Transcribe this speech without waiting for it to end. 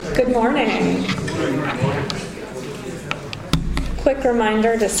Good morning. Quick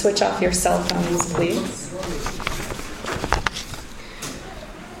reminder to switch off your cell phones, please.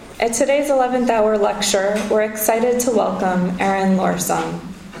 At today's 11th hour lecture, we're excited to welcome Éireann Lorsung,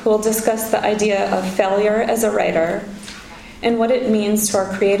 who will discuss the idea of failure as a writer and what it means to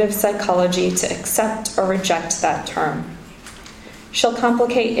our creative psychology to accept or reject that term. She'll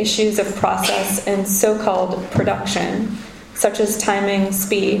complicate issues of process and so-called production, such as timing,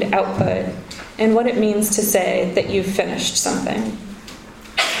 speed, output, and what it means to say that you've finished something.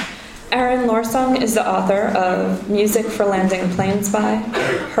 Éireann Lorsung is the author of Music for Landing Planes By,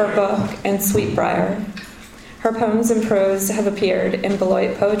 her book, and Sweetbriar. Her poems and prose have appeared in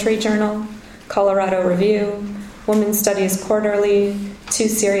Beloit Poetry Journal, Colorado Review, Women's Studies Quarterly, Two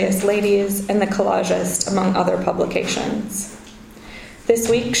Serious Ladies, and The Collagist, among other publications. This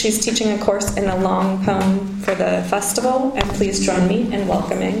week, she's teaching a course in a long poem for the festival, and please join me in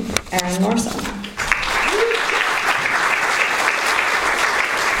welcoming Éireann Lorsung.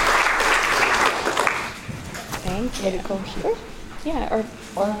 Thank you. Would it go here? Yeah,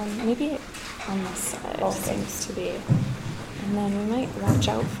 or maybe on this side, seems to be. And then we might watch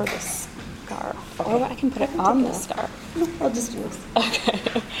out for the scarf. Okay. Or I can put it on the scarf. No, I'll just do this. Okay.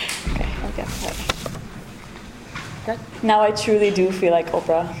 Okay, I'll get that. Good. Now I truly do feel like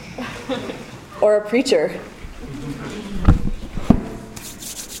Oprah. Or a preacher.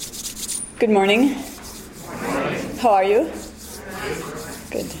 Good morning. How are you?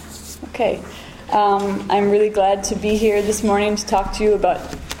 Good. Okay. I'm really glad to be here this morning to talk to you about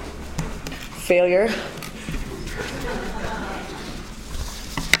failure.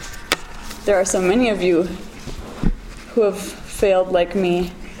 There are so many of you who have failed like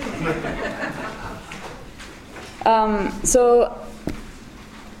me. So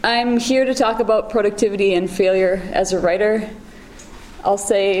I'm here to talk about productivity and failure as a writer. I'll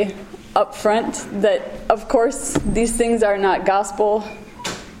say up front that, of course, these things are not gospel,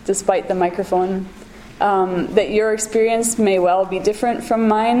 despite the microphone. That your experience may well be different from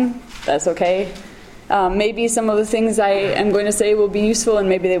mine. That's okay. Maybe some of the things I am going to say will be useful and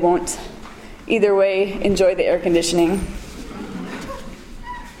maybe they won't. Either way, enjoy the air conditioning.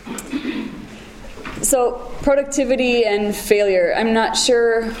 So, productivity and failure. I'm not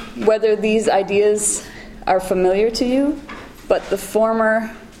sure whether these ideas are familiar to you, but the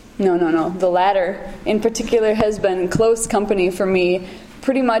former, the latter in particular has been close company for me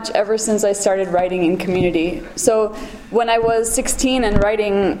pretty much ever since I started writing in community. So when I was 16 and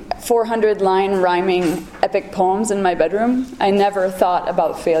writing 400-line rhyming epic poems in my bedroom, I never thought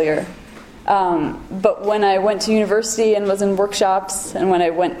about failure. But when I went to university and was in workshops, and when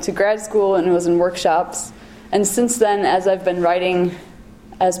I went to grad school and was in workshops, and since then, as I've been writing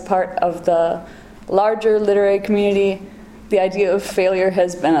as part of the larger literary community, the idea of failure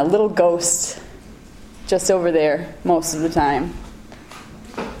has been a little ghost just over there most of the time.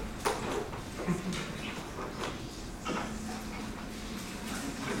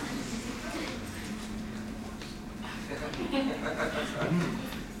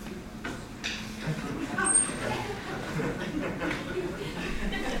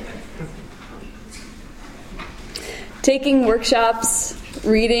 Taking workshops,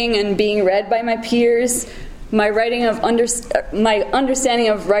 reading, and being read by my peers, my understanding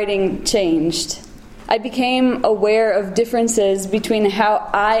of writing changed. I became aware of differences between how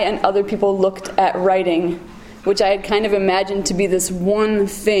I and other people looked at writing, which I had kind of imagined to be this one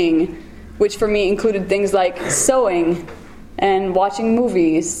thing, which for me included things like sewing and watching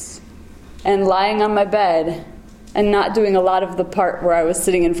movies and lying on my bed and not doing a lot of the part where I was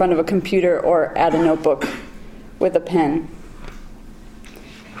sitting in front of a computer or at a notebook with a pen.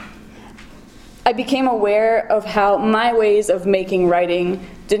 I became aware of how my ways of making writing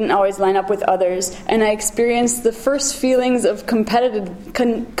didn't always line up with others, and I experienced the first feelings of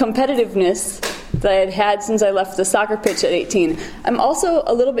competitiveness that I had had since I left the soccer pitch at 18. I'm also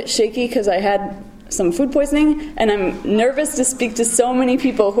a little bit shaky because I had some food poisoning, and I'm nervous to speak to so many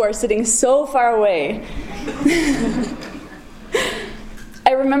people who are sitting so far away.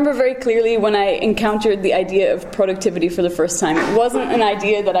 I remember very clearly when I encountered the idea of productivity for the first time. It wasn't an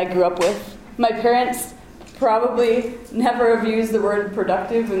idea that I grew up with. My parents probably never have used the word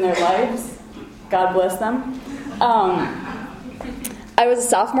productive in their lives. God bless them. I was a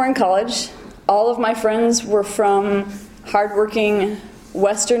sophomore in college. All of my friends were from hardworking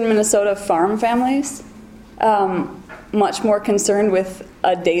western Minnesota farm families, much more concerned with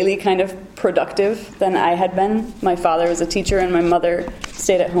a daily kind of productive than I had been. My father was a teacher and my mother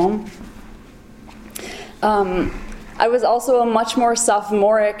stayed at home. I was also a much more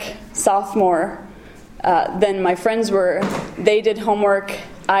sophomore than my friends were. They did homework,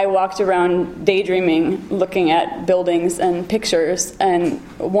 I walked around daydreaming, looking at buildings and pictures and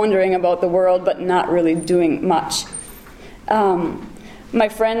wondering about the world, but not really doing much. My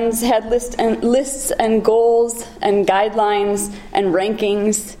friends had lists and goals and guidelines and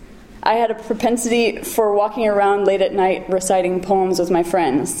rankings. I had a propensity for walking around late at night reciting poems with my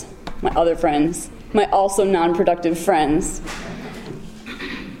friends, my other friends, my also non-productive friends.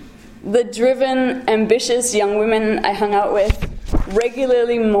 The driven, ambitious young women I hung out with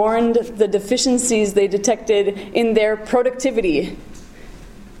regularly mourned the deficiencies they detected in their productivity.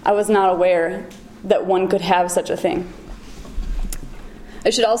 I was not aware that one could have such a thing. I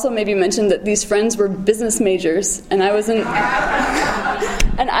should also maybe mention that these friends were business majors, and I was an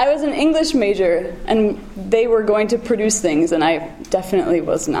English major, and they were going to produce things, and I definitely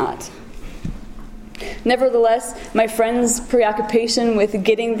was not. Nevertheless, my friends' preoccupation with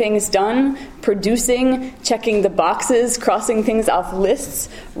getting things done, producing, checking the boxes, crossing things off lists,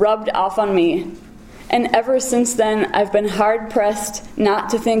 rubbed off on me. And ever since then, I've been hard-pressed not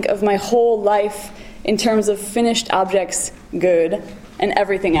to think of my whole life in terms of finished objects, good, and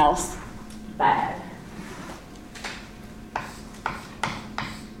everything else, bad.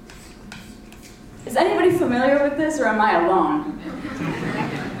 Is anybody familiar with this, or am I alone?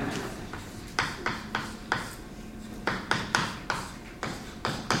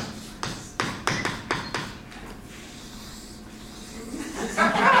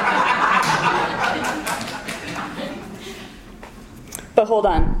 But hold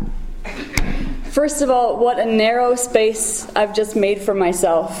on. First of all, what a narrow space I've just made for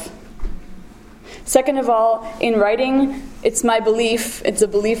myself. Second of all, in writing, it's my belief, it's a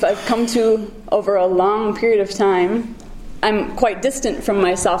belief I've come to over a long period of time. I'm quite distant from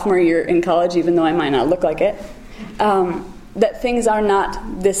my sophomore year in college, even though I might not look like it, that things are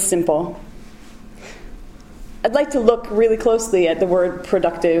not this simple. I'd like to look really closely at the word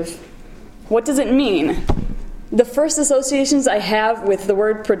productive. What does it mean? The first associations I have with the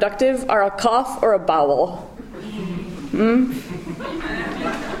word productive are a cough or a bowel.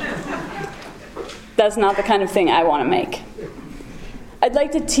 That's not the kind of thing I want to make. I'd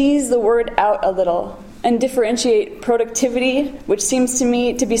like to tease the word out a little and differentiate productivity, which seems to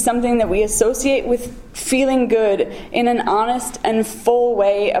me to be something that we associate with feeling good in an honest and full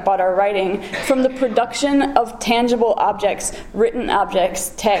way about our writing, from the production of tangible objects, written objects,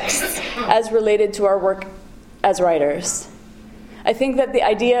 texts, as related to our work as writers. I think that the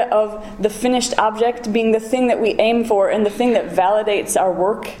idea of the finished object being the thing that we aim for and the thing that validates our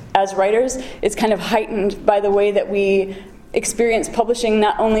work as writers is kind of heightened by the way that we experience publishing,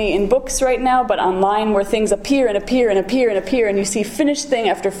 not only in books right now, but online, where things appear and appear and appear and appear, and you see finished thing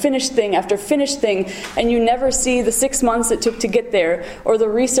after finished thing after finished thing, and you never see the 6 months it took to get there, or the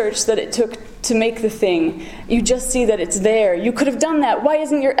research that it took to make the thing. You just see that it's there. You could have done that. Why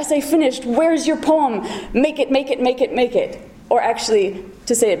isn't your essay finished? Where's your poem? Make it, make it, make it, make it. Or actually,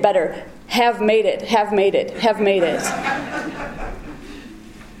 to say it better, have made it, have made it, have made it.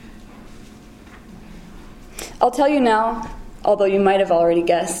 I'll tell you now, although you might have already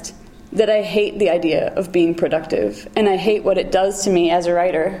guessed, that I hate the idea of being productive, and I hate what it does to me as a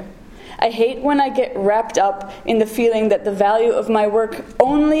writer. I hate when I get wrapped up in the feeling that the value of my work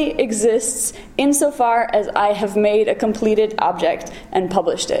only exists insofar as I have made a completed object and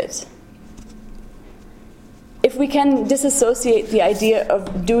published it. If we can disassociate the idea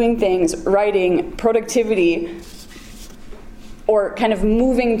of doing things, writing, productivity, or kind of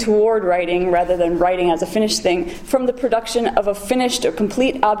moving toward writing rather than writing as a finished thing, from the production of a finished or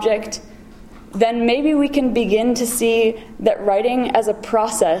complete object, then maybe we can begin to see that writing as a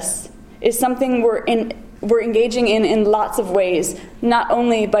process is something we're engaging in lots of ways, not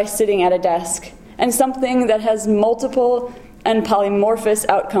only by sitting at a desk, and something that has multiple and polymorphous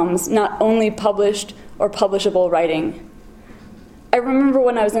outcomes, not only published or publishable writing. I remember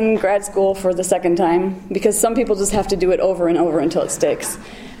when I was in grad school for the second time, because some people just have to do it over and over until it sticks,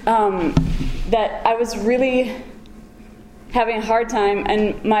 that I was really having a hard time,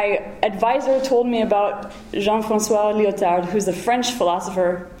 and my advisor told me about Jean-François Lyotard, who's a French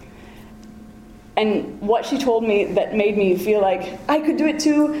philosopher, and what she told me that made me feel like I could do it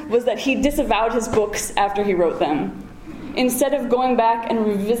too was that he disavowed his books after he wrote them. Instead of going back and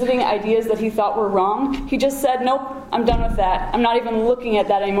revisiting ideas that he thought were wrong, he just said, nope, I'm done with that. I'm not even looking at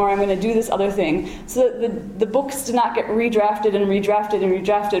that anymore. I'm going to do this other thing. So that the books did not get redrafted and redrafted and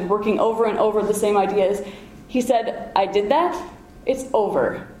redrafted, working over and over the same ideas. He said, I did that, it's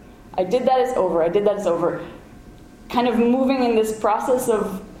over. I did that, it's over. I did that, it's over. Kind of moving in this process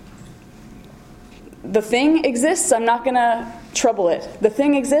of the thing exists, I'm not going to trouble it. The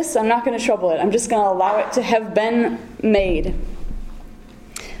thing exists, I'm not going to trouble it. I'm just going to allow it to have been made.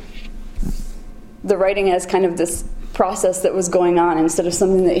 the writing as kind of this process that was going on instead of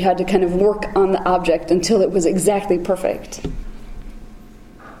something that you had to kind of work on the object until it was exactly perfect.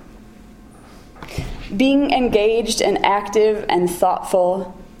 Being engaged and active and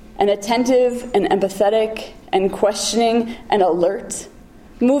thoughtful and attentive and empathetic and questioning and alert,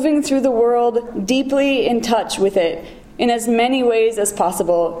 moving through the world deeply in touch with it in as many ways as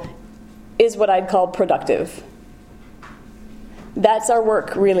possible is what I'd call productive. That's our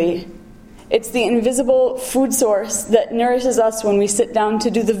work, really. It's the invisible food source that nourishes us when we sit down to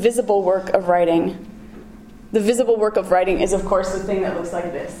do the visible work of writing. The visible work of writing is, of course, the thing that looks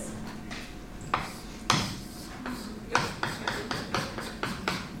like this.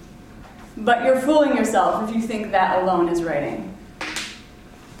 But you're fooling yourself if you think that alone is writing.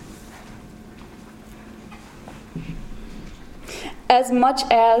 As much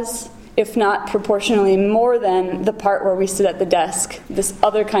as, if not proportionally more than, the part where we sit at the desk, this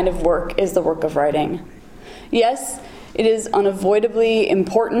other kind of work is the work of writing. Yes, it is unavoidably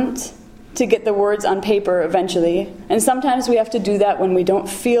important to get the words on paper eventually, and sometimes we have to do that when we don't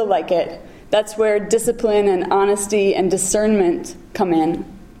feel like it. That's where discipline and honesty and discernment come in.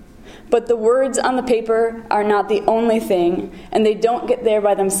 But the words on the paper are not the only thing, and they don't get there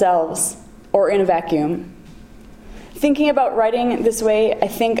by themselves or in a vacuum. Thinking about writing this way, I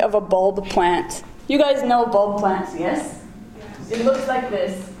think of a bulb plant. You guys know bulb plants, yes? It looks like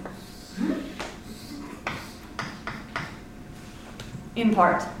this. In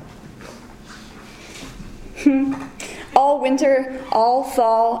part. All winter, all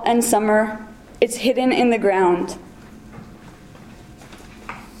fall and summer, it's hidden in the ground.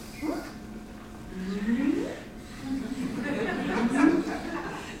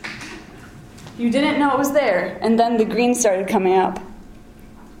 You didn't know it was there, and then the green started coming up.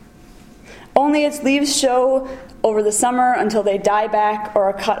 Only its leaves show over the summer until they die back or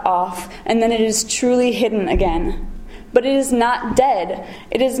are cut off, and then it is truly hidden again. But it is not dead,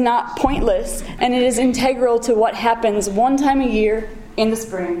 it is not pointless, and it is integral to what happens one time a year in the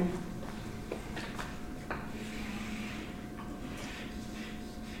spring.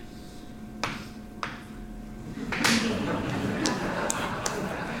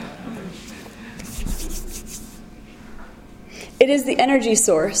 It is the energy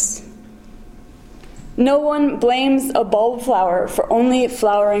source. No one blames a bulb flower for only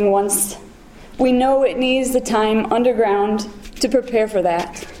flowering once. We know it needs the time underground to prepare for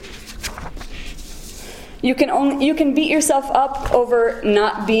that. You can beat yourself up over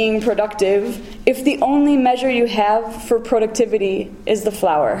not being productive if the only measure you have for productivity is the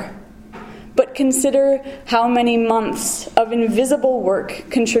flower. But consider how many months of invisible work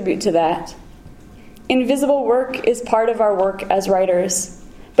contribute to that. Invisible work is part of our work as writers,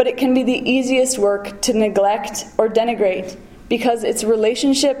 but it can be the easiest work to neglect or denigrate because its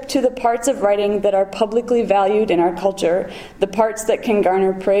relationship to the parts of writing that are publicly valued in our culture, the parts that can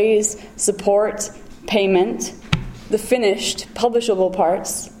garner praise, support, payment, the finished, publishable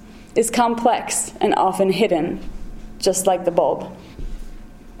parts, is complex and often hidden, just like the bulb.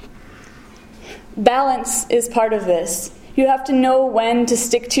 Balance is part of this. You have to know when to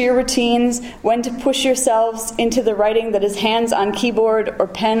stick to your routines, when to push yourselves into the writing that is hands on keyboard or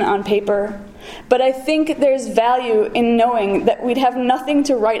pen on paper. But I think there's value in knowing that we'd have nothing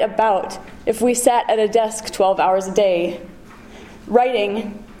to write about if we sat at a desk 12 hours a day.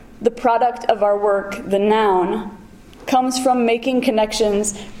 Writing, the product of our work, the noun, comes from making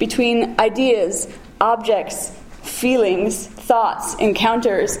connections between ideas, objects, feelings, thoughts,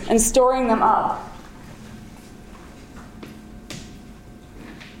 encounters, and storing them up.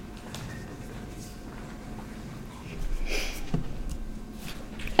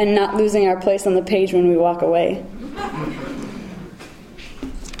 And not losing our place on the page when we walk away.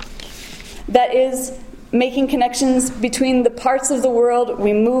 That is, making connections between the parts of the world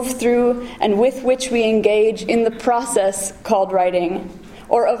we move through and with which we engage in the process called writing,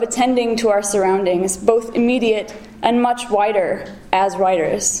 or of attending to our surroundings, both immediate and much wider as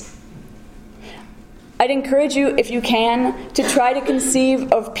writers. I'd encourage you, if you can, to try to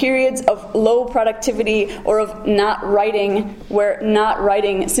conceive of periods of low productivity or of not writing, where not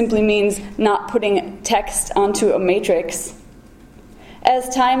writing simply means not putting text onto a matrix, as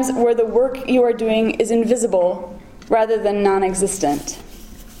times where the work you are doing is invisible rather than non-existent.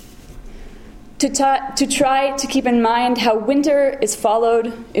 To try to keep in mind how winter is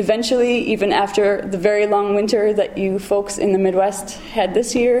followed, eventually, even after the very long winter that you folks in the Midwest had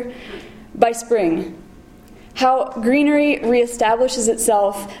this year, by spring. How greenery reestablishes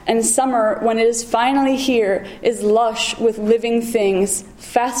itself, and summer, when it is finally here, is lush with living things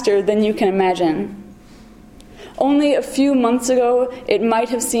faster than you can imagine. Only a few months ago, it might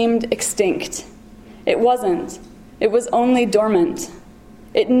have seemed extinct. It wasn't. It was only dormant.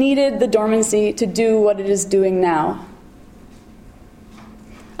 It needed the dormancy to do what it is doing now.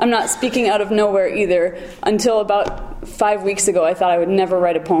 I'm not speaking out of nowhere either. Until about 5 weeks ago, I thought I would never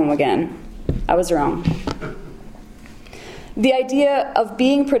write a poem again. I was wrong. The idea of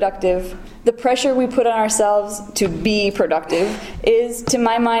being productive, the pressure we put on ourselves to be productive, is, to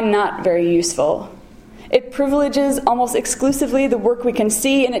my mind, not very useful. It privileges almost exclusively the work we can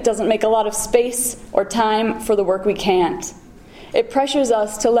see, and it doesn't make a lot of space or time for the work we can't. It pressures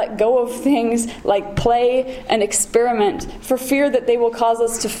us to let go of things like play and experiment for fear that they will cause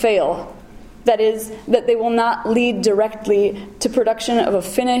us to fail. That is, that they will not lead directly to production of a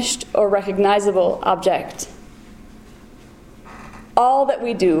finished or recognizable object. All that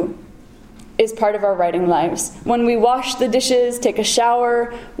we do is part of our writing lives. When we wash the dishes, take a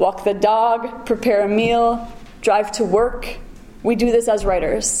shower, walk the dog, prepare a meal, drive to work, we do this as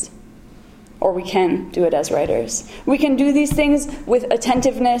writers. Or we can do it as writers. We can do these things with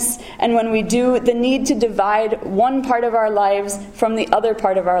attentiveness, and when we do, the need to divide one part of our lives from the other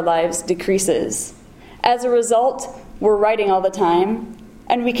part of our lives decreases. As a result, we're writing all the time,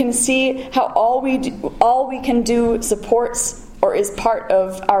 and we can see how all we can do supports or is part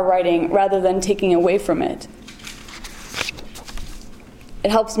of our writing rather than taking away from it. It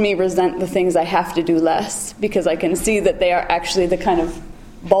helps me resent the things I have to do less, because I can see that they are actually the kind of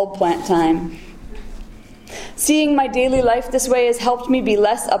bulb plant time. Seeing my daily life this way has helped me be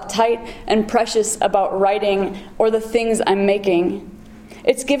less uptight and precious about writing or the things I'm making.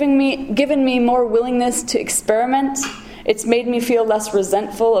 It's given me more willingness to experiment. It's made me feel less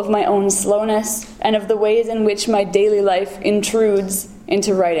resentful of my own slowness and of the ways in which my daily life intrudes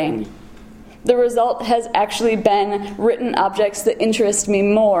into writing. The result has actually been written objects that interest me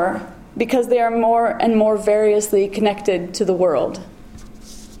more because they are more and more variously connected to the world.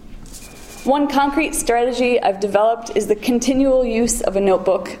 One concrete strategy I've developed is the continual use of a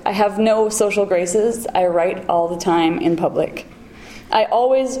notebook. I have no social graces. I write all the time in public. I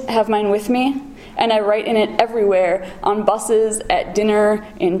always have mine with me, and I write in it everywhere, on buses, at dinner,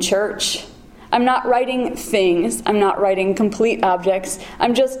 in church. I'm not writing things. I'm not writing complete objects.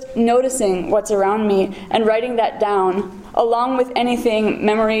 I'm just noticing what's around me and writing that down, along with anything,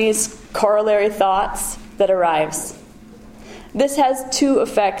 memories, corollary thoughts, that arrives. This has two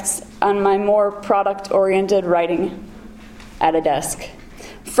effects on my more product-oriented writing at a desk.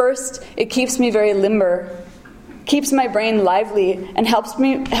 First, it keeps me very limber, keeps my brain lively, and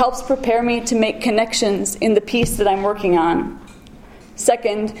helps prepare me to make connections in the piece that I'm working on.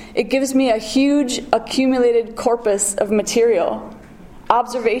 Second, it gives me a huge accumulated corpus of material,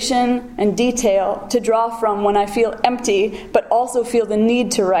 observation and detail to draw from when I feel empty, but also feel the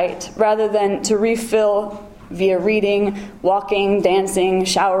need to write, rather than to refill via reading, walking, dancing,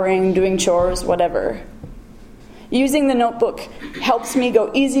 showering, doing chores, whatever. Using the notebook helps me go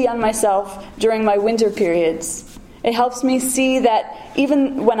easy on myself during my winter periods. It helps me see that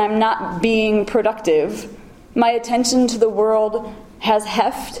even when I'm not being productive, my attention to the world has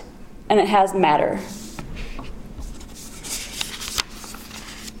heft and it has matter.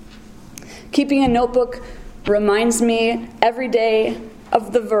 Keeping a notebook reminds me every day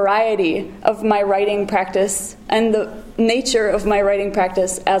of the variety of my writing practice and the nature of my writing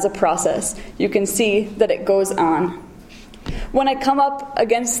practice as a process. You can see that it goes on. When I come up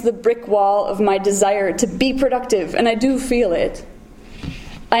against the brick wall of my desire to be productive, and I do feel it,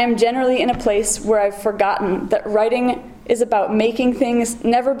 I am generally in a place where I've forgotten that writing is about making things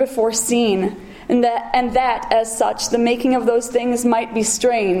never before seen, and that, as such, the making of those things might be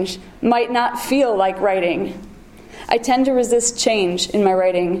strange, might not feel like writing. I tend to resist change in my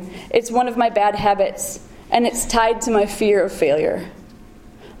writing. It's one of my bad habits, and it's tied to my fear of failure.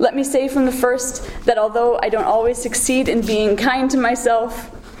 Let me say from the first that although I don't always succeed in being kind to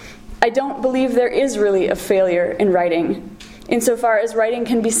myself, I don't believe there is really a failure in writing, insofar as writing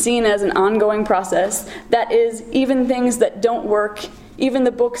can be seen as an ongoing process. That is, even things that don't work, even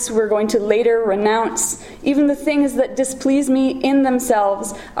the books we're going to later renounce, even the things that displease me in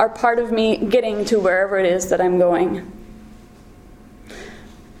themselves are part of me getting to wherever it is that I'm going.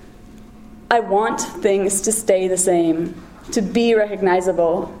 I want things to stay the same, to be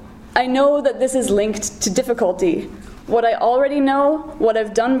recognizable. I know that this is linked to difficulty. What I already know, what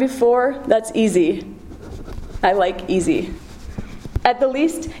I've done before, that's easy. I like easy. At the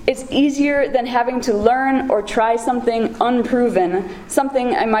least, it's easier than having to learn or try something unproven,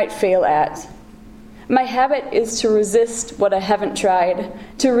 something I might fail at. My habit is to resist what I haven't tried,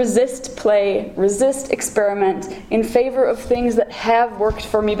 to resist play, resist experiment in favor of things that have worked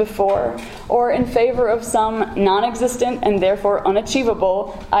for me before, or in favor of some non-existent and therefore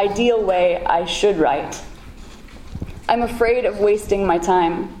unachievable ideal way I should write. I'm afraid of wasting my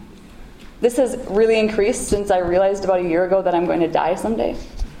time. This has really increased since I realized about a year ago that I'm going to die someday.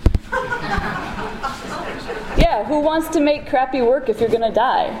 Yeah, who wants to make crappy work if you're going to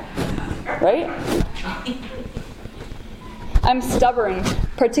die? Right? I'm stubborn,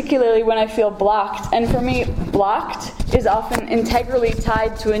 particularly when I feel blocked. And for me, blocked is often integrally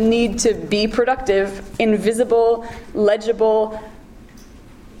tied to a need to be productive in visible, legible,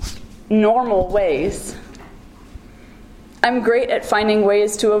 normal ways. I'm great at finding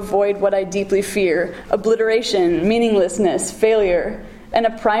ways to avoid what I deeply fear: obliteration, meaninglessness, failure. And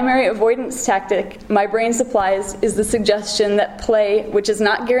a primary avoidance tactic my brain supplies is the suggestion that play, which is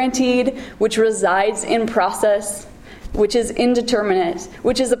not guaranteed, which resides in process, which is indeterminate,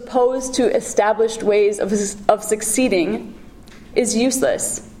 which is opposed to established ways of succeeding, is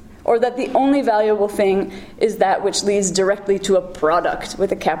useless, or that the only valuable thing is that which leads directly to a product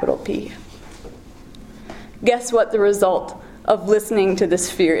with a capital P. Guess what the result of listening to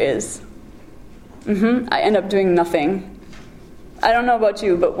this fear is? I end up doing nothing. I don't know about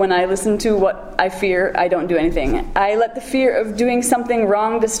you, but when I listen to what I fear, I don't do anything. I let the fear of doing something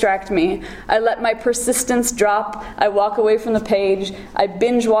wrong distract me. I let my persistence drop. I walk away from the page. I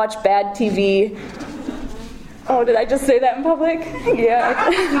binge watch bad TV. Oh, did I just say that in public?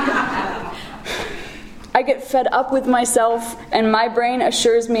 Yeah. I get fed up with myself, and my brain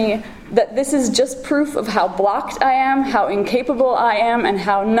assures me that this is just proof of how blocked I am, how incapable I am, and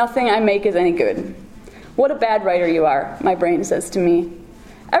how nothing I make is any good. What a bad writer you are, my brain says to me.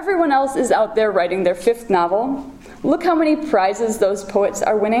 Everyone else is out there writing their 5th novel. Look how many prizes those poets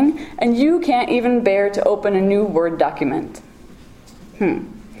are winning, and you can't even bear to open a new Word document. 3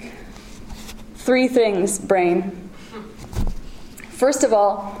 things, brain. First of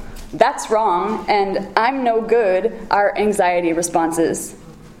all, that's wrong, and I'm no good are anxiety responses.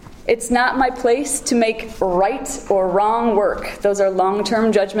 It's not my place to make right or wrong work. Those are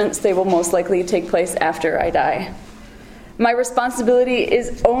long-term judgments. They will most likely take place after I die. My responsibility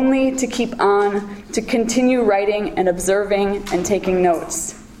is only to keep on, to continue writing and observing and taking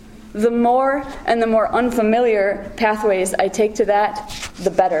notes. The more and the more unfamiliar pathways I take to that,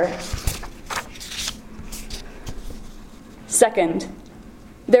 the better. Second,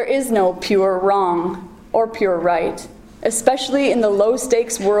 there is no pure wrong or pure right. Especially in the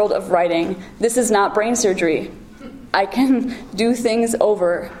low-stakes world of writing, this is not brain surgery. I can do things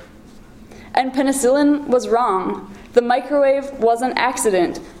over. And penicillin was wrong. The microwave was an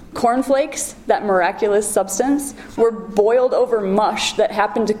accident. Cornflakes, that miraculous substance, were boiled over mush that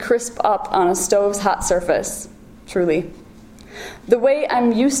happened to crisp up on a stove's hot surface. Truly. The way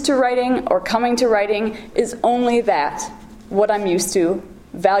I'm used to writing or coming to writing is only that, what I'm used to,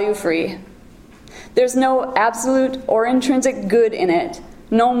 value-free. There's no absolute or intrinsic good in it,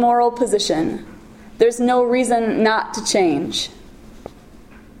 no moral position. There's no reason not to change.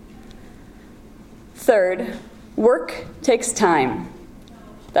 Third, work takes time.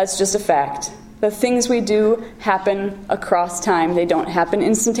 That's just a fact. The things we do happen across time. They don't happen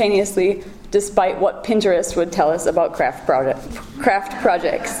instantaneously, despite what Pinterest would tell us about craft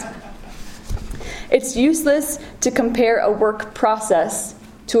projects. It's useless to compare a work process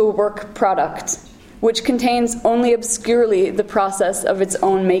to a work product, which contains only obscurely the process of its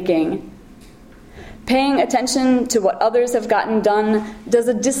own making. Paying attention to what others have gotten done does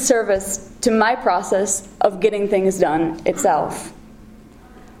a disservice to my process of getting things done itself.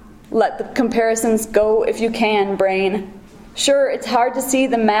 Let the comparisons go if you can, brain. Sure, it's hard to see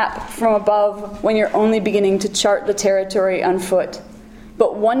the map from above when you're only beginning to chart the territory on foot.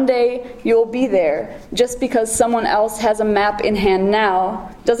 But one day you'll be there. Just because someone else has a map in hand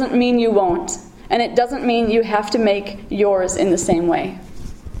now doesn't mean you won't. And it doesn't mean you have to make yours in the same way.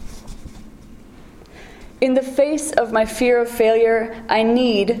 In the face of my fear of failure, I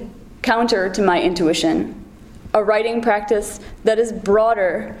need, counter to my intuition, a writing practice that is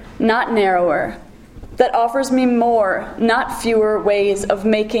broader, not narrower, that offers me more, not fewer ways of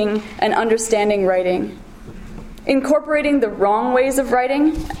making and understanding writing. Incorporating the wrong ways of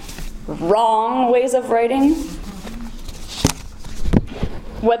writing,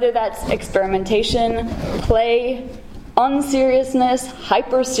 whether that's experimentation, play, unseriousness,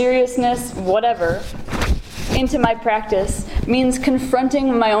 hyper-seriousness, whatever, into my practice means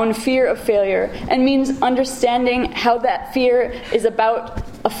confronting my own fear of failure and means understanding how that fear is about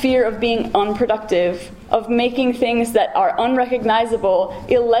a fear of being unproductive, of making things that are unrecognizable,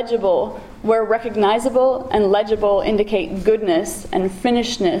 illegible, where recognizable and legible indicate goodness and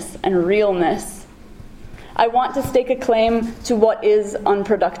finishedness and realness. I want to stake a claim to what is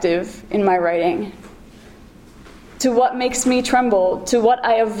unproductive in my writing, to what makes me tremble, to what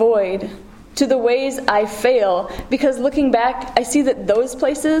I avoid, to the ways I fail, because looking back, I see that those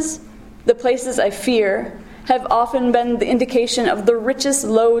places, the places I fear, have often been the indication of the richest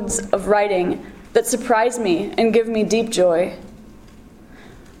loads of writing that surprise me and give me deep joy.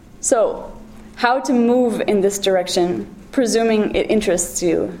 So, how to move in this direction, presuming it interests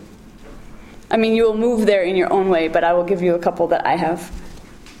you? I mean, you will move there in your own way, but I will give you a couple that I have.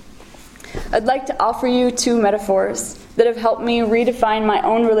 I'd like to offer you 2 metaphors that have helped me redefine my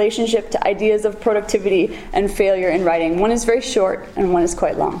own relationship to ideas of productivity and failure in writing. One is very short and one is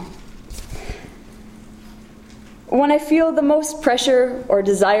quite long. When I feel the most pressure or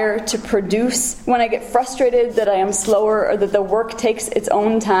desire to produce, when I get frustrated that I am slower or that the work takes its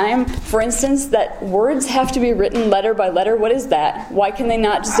own time, for instance, that words have to be written letter by letter, what is that? Why can they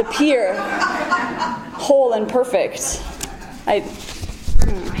not just appear whole and perfect?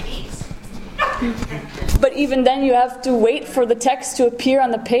 But even then you have to wait for the text to appear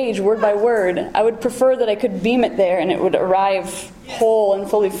on the page word by word. I would prefer that I could beam it there and it would arrive whole and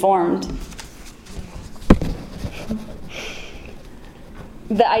fully formed.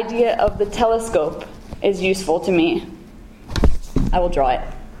 The idea of the telescope is useful to me. I will draw it.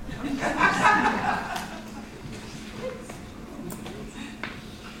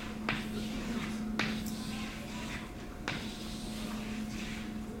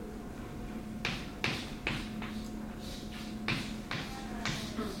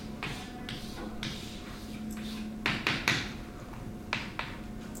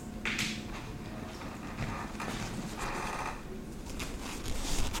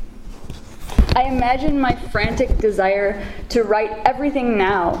 I imagine my frantic desire to write everything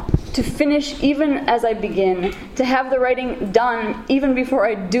now, to finish even as I begin, to have the writing done even before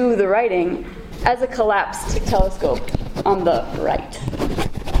I do the writing, as a collapsed telescope on the right.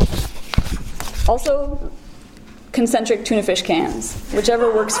 Also, concentric tuna fish cans,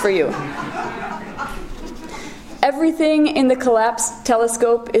 whichever works for you. Everything in the collapsed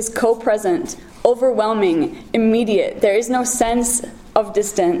telescope is co-present, overwhelming, immediate. There is no sense of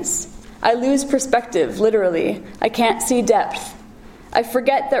distance. I lose perspective, literally. I can't see depth. I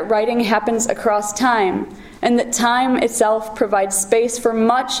forget that writing happens across time, and that time itself provides space for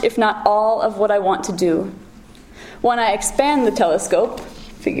much, if not all, of what I want to do. When I expand the telescope,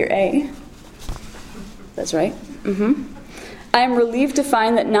 figure A, that's right, I am relieved to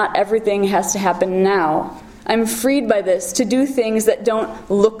find that not everything has to happen now. I'm freed by this to do things that don't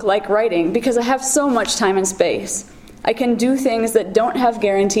look like writing, because I have so much time and space. I can do things that don't have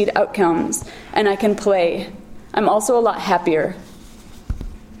guaranteed outcomes, and I can play. I'm also a lot happier.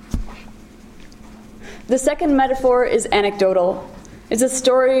 The second metaphor is anecdotal. It's a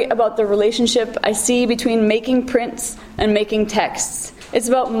story about the relationship I see between making prints and making texts. It's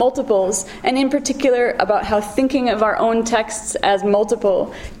about multiples, and in particular about how thinking of our own texts as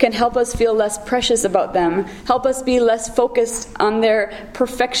multiple can help us feel less precious about them, help us be less focused on their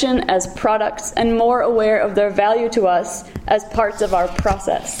perfection as products, and more aware of their value to us as parts of our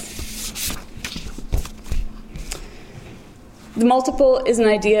process. The multiple is an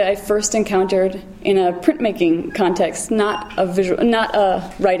idea I first encountered in a printmaking context, not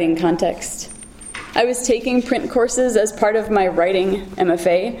a writing context. I was taking print courses as part of my writing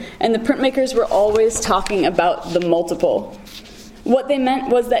MFA, and the printmakers were always talking about the multiple. What they meant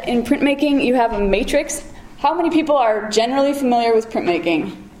was that in printmaking, you have a matrix. How many people are generally familiar with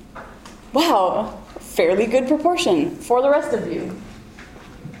printmaking? Wow, fairly good proportion for the rest of you.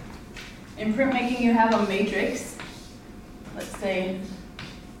 In printmaking, you have a matrix. Let's say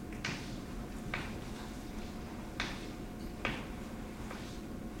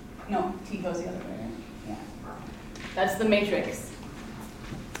no, T goes the other way, right? Yeah. That's the matrix.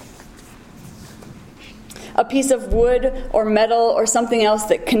 A piece of wood or metal or something else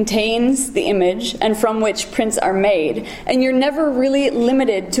that contains the image and from which prints are made. And you're never really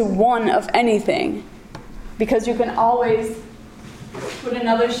limited to one of anything, because you can always put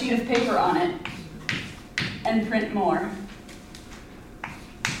another sheet of paper on it and print more.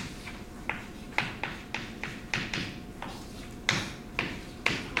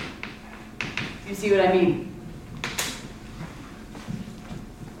 You see what I mean?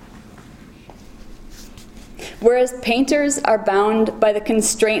 Whereas painters are bound by the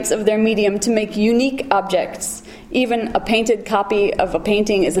constraints of their medium to make unique objects. Even a painted copy of a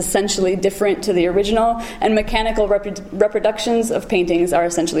painting is essentially different to the original, and mechanical reproductions of paintings are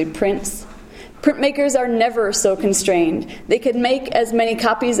essentially prints. Printmakers are never so constrained. They can make as many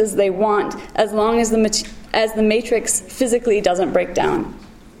copies as they want as long as the matrix physically doesn't break down.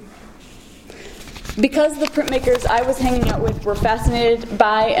 Because the printmakers I was hanging out with were fascinated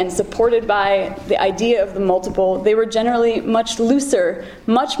by and supported by the idea of the multiple, they were generally much looser,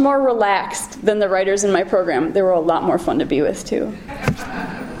 much more relaxed than the writers in my program. They were a lot more fun to be with, too.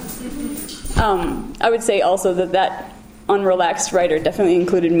 I would say also that unrelaxed writer definitely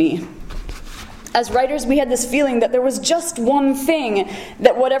included me. As writers, we had this feeling that there was just one thing,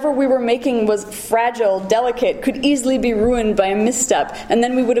 that whatever we were making was fragile, delicate, could easily be ruined by a misstep, and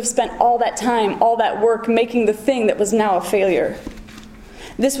then we would have spent all that time, all that work, making the thing that was now a failure.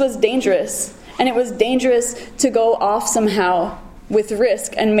 This was dangerous, and it was dangerous to go off somehow with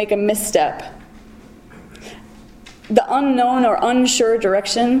risk and make a misstep. The unknown or unsure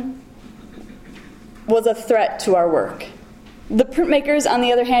direction was a threat to our work. The printmakers, on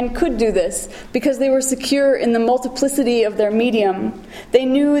the other hand, could do this because they were secure in the multiplicity of their medium. They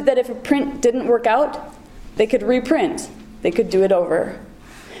knew that if a print didn't work out, they could reprint. They could do it over.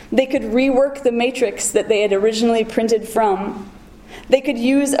 They could rework the matrix that they had originally printed from. They could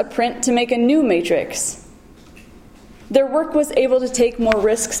use a print to make a new matrix. Their work was able to take more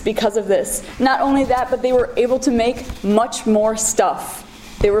risks because of this. Not only that, but they were able to make much more stuff.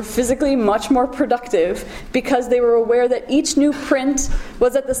 They were physically much more productive because they were aware that each new print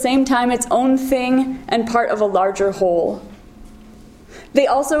was at the same time its own thing and part of a larger whole. They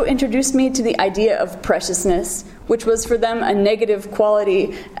also introduced me to the idea of preciousness, which was for them a negative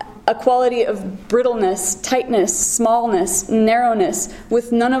quality, a quality of brittleness, tightness, smallness, narrowness,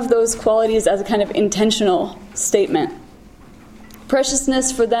 with none of those qualities as a kind of intentional statement.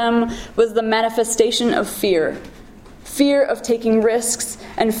 Preciousness for them was the manifestation of fear. Fear of taking risks,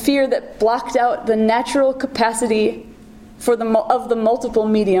 and fear that blocked out the natural capacity of the multiple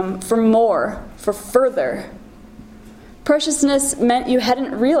medium for more, for further. Preciousness meant you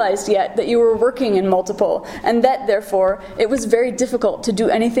hadn't realized yet that you were working in multiple, and that, therefore, it was very difficult to do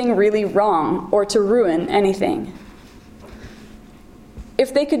anything really wrong or to ruin anything.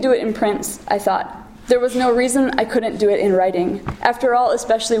 If they could do it in prints, I thought, there was no reason I couldn't do it in writing. After all,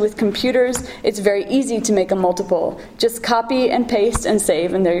 especially with computers, it's very easy to make a multiple. Just copy and paste and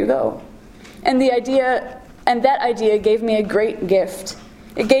save, and there you go. And that idea gave me a great gift.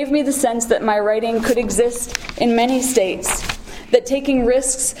 It gave me the sense that my writing could exist in many states, that taking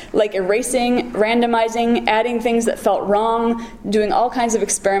risks like erasing, randomizing, adding things that felt wrong, doing all kinds of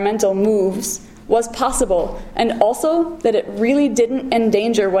experimental moves was possible, and also that it really didn't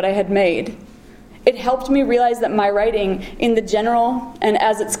endanger what I had made. It helped me realize that my writing, in the general and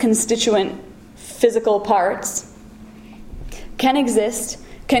as its constituent physical parts, can exist,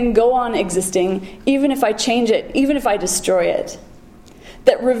 can go on existing, even if I change it, even if I destroy it.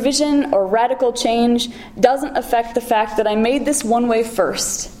 That revision or radical change doesn't affect the fact that I made this one way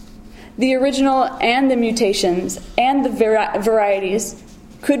first. The original and the mutations and the varieties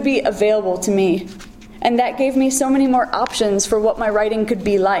could be available to me, and that gave me so many more options for what my writing could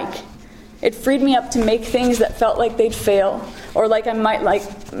be like. It freed me up to make things that felt like they'd fail, or like I might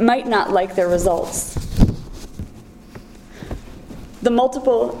not like their results. The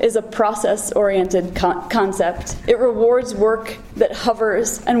multiple is a process-oriented concept. It rewards work that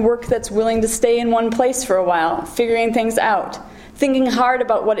hovers and work that's willing to stay in one place for a while, figuring things out, thinking hard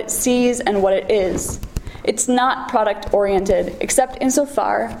about what it sees and what it is. It's not product-oriented, except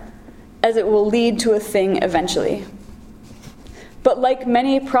insofar as it will lead to a thing eventually. But like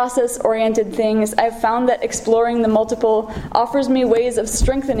many process-oriented things, I've found that exploring the multiple offers me ways of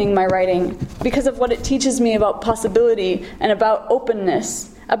strengthening my writing because of what it teaches me about possibility and about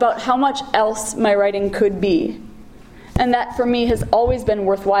openness, about how much else my writing could be. And that, for me, has always been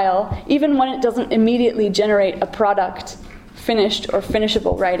worthwhile, even when it doesn't immediately generate a product, finished or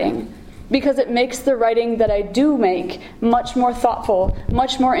finishable writing, because it makes the writing that I do make much more thoughtful,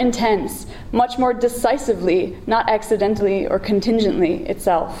 much more intense, much more decisively, not accidentally or contingently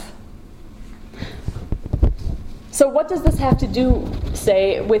itself. So what does this have to do,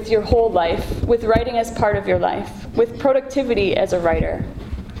 say, with your whole life, with writing as part of your life, with productivity as a writer?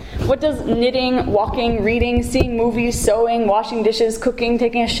 What does knitting, walking, reading, seeing movies, sewing, washing dishes, cooking,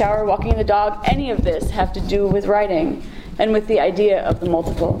 taking a shower, walking the dog, any of this have to do with writing and with the idea of the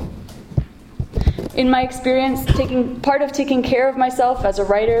multiple? In my experience, part of taking care of myself as a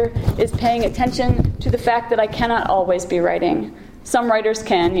writer is paying attention to the fact that I cannot always be writing. Some writers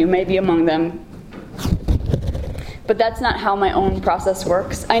can, you may be among them. But that's not how my own process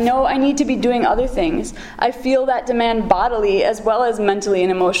works. I know I need to be doing other things. I feel that demand bodily as well as mentally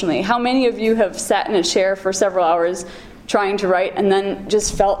and emotionally. How many of you have sat in a chair for several hours trying to write and then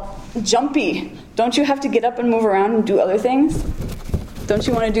just felt jumpy Don't you have to get up and move around and do other things? Don't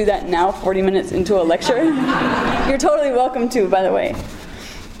you want to do that now, 40 minutes into a lecture? You're totally welcome to, by the way.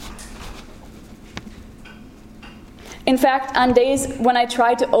 In fact, on days when I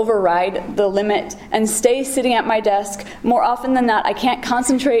try to override the limit and stay sitting at my desk, more often than not, I can't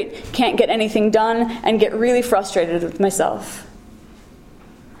concentrate, can't get anything done, and get really frustrated with myself.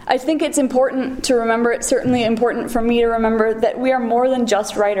 I think it's important to remember, it's certainly important for me to remember, that we are more than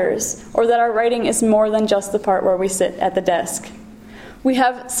just writers, or that our writing is more than just the part where we sit at the desk. We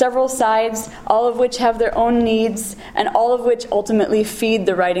have several sides, all of which have their own needs, and all of which ultimately feed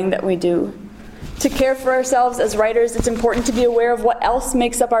the writing that we do. To care for ourselves as writers, it's important to be aware of what else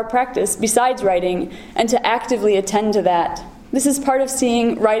makes up our practice besides writing, and to actively attend to that. This is part of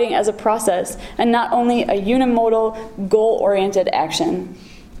seeing writing as a process, and not only a unimodal, goal-oriented action.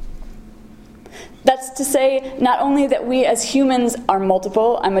 That's to say, not only that we as humans are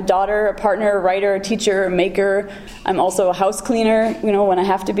multiple. I'm a daughter, a partner, a writer, a teacher, a maker. I'm also a house cleaner, when I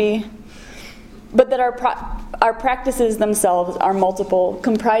have to be. But that our practices themselves are multiple,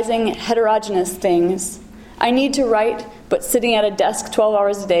 comprising heterogeneous things. I need to write, but sitting at a desk 12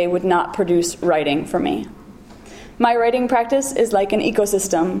 hours a day would not produce writing for me. My writing practice is like an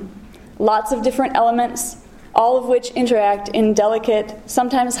ecosystem. Lots of different elements, all of which interact in delicate,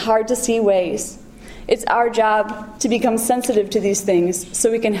 sometimes hard to see ways. It's our job to become sensitive to these things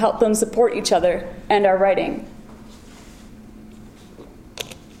so we can help them support each other and our writing.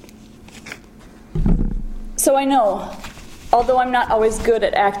 So I know, although I'm not always good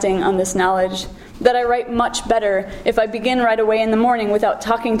at acting on this knowledge, that I write much better if I begin right away in the morning without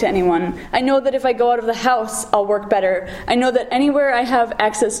talking to anyone. I know that if I go out of the house, I'll work better. I know that anywhere I have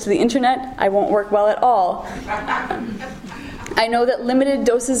access to the internet, I won't work well at all. I know that limited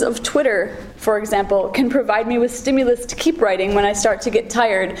doses of Twitter, for example, can provide me with stimulus to keep writing when I start to get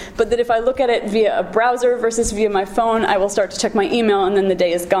tired, but that if I look at it via a browser versus via my phone, I will start to check my email and then the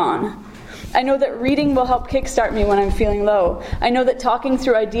day is gone. I know that reading will help kickstart me when I'm feeling low. I know that talking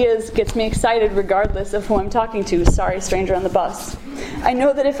through ideas gets me excited regardless of who I'm talking to. Sorry, stranger on the bus. I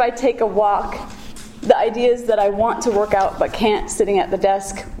know that if I take a walk, the ideas that I want to work out but can't sitting at the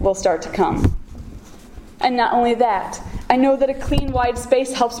desk will start to come. And not only that, I know that a clean, wide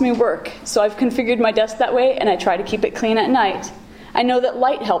space helps me work, so I've configured my desk that way and I try to keep it clean at night. I know that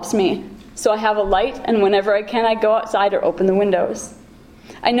light helps me, so I have a light, and whenever I can, I go outside or open the windows.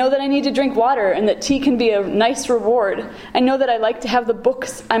 I know that I need to drink water and that tea can be a nice reward. I know that I like to have the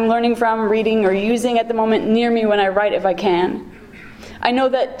books I'm learning from, reading, or using at the moment near me when I write if I can. I know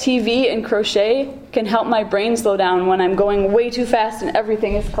that TV and crochet can help my brain slow down when I'm going way too fast and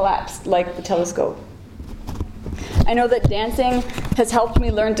everything is collapsed, like the telescope. I know that dancing has helped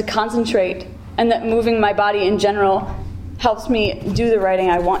me learn to concentrate, and that moving my body in general helps me do the writing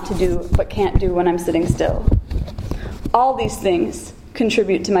I want to do but can't do when I'm sitting still. All these things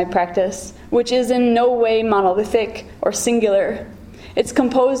contribute to my practice, which is in no way monolithic or singular. It's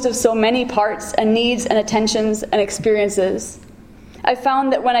composed of so many parts and needs and attentions and experiences. I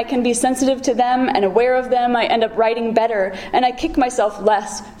found that when I can be sensitive to them and aware of them, I end up writing better, and I kick myself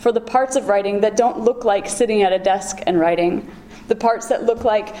less for the parts of writing that don't look like sitting at a desk and writing. The parts that look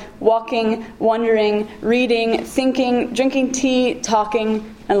like walking, wondering, reading, thinking, drinking tea,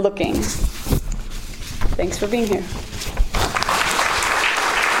 talking, and looking. Thanks for being here.